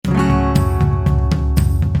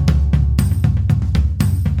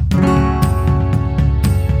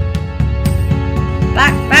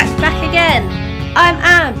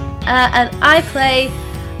and I play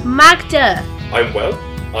Magda. I'm Will.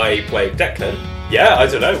 I play Declan. Yeah, I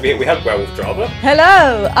don't know, we have werewolf drama.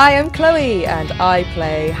 Hello, I am Chloe and I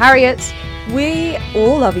play Harriet. We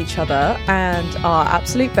all love each other and are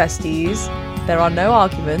absolute besties. There are no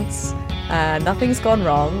arguments. Nothing's gone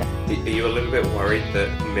wrong. Are you a little bit worried that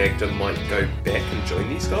Magda might go back and join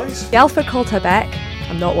these guys? The Alpha called her back.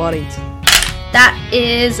 I'm not worried. That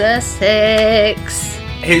is a 6.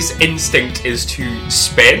 His instinct is to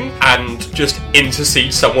spin and just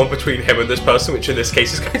intercede someone between him and this person, which in this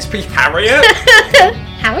case is going to be Harriet.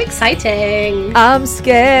 How exciting. I'm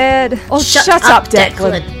scared. Oh, shut up,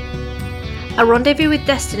 Declan. A Rendezvous with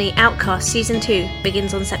Destiny Outcast Season 2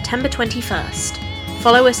 begins on September 21st.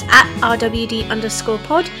 Follow us at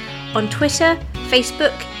RWD_pod on Twitter,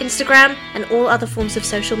 Facebook, Instagram, and all other forms of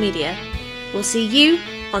social media. We'll see you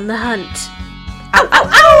on the hunt. Ow, ow,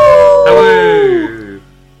 ow!